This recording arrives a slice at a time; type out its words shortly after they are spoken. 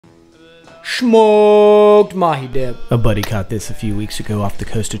Smoked Mahi dip. A buddy caught this a few weeks ago off the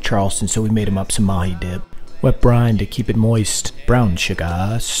coast of Charleston, so we made him up some Mahi dip. Wet brine to keep it moist, brown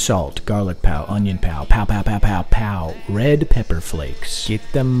sugar, salt, garlic pow, onion pow, pow pow pow pow pow, red pepper flakes. Get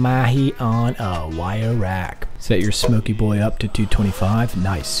the Mahi on a wire rack. Set your smoky boy up to 225,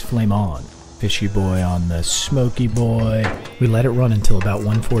 nice, flame on. Fishy boy on the smoky boy. We let it run until about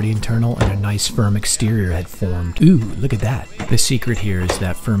 140 internal and a nice firm exterior had formed. Ooh, look at that. The secret here is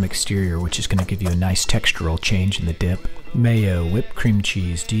that firm exterior, which is going to give you a nice textural change in the dip. Mayo, whipped cream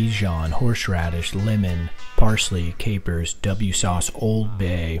cheese, Dijon, horseradish, lemon, parsley, capers, W sauce, Old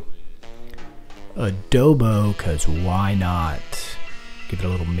Bay. Adobo, cause why not? Give it a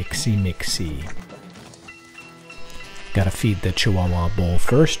little mixy. Gotta feed the Chihuahua bowl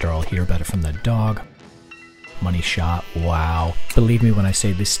first or I'll hear about it from the dog. Money shot, wow. Believe me when I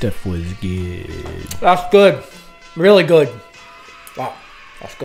say this stuff was good. That's good. Really good. Wow.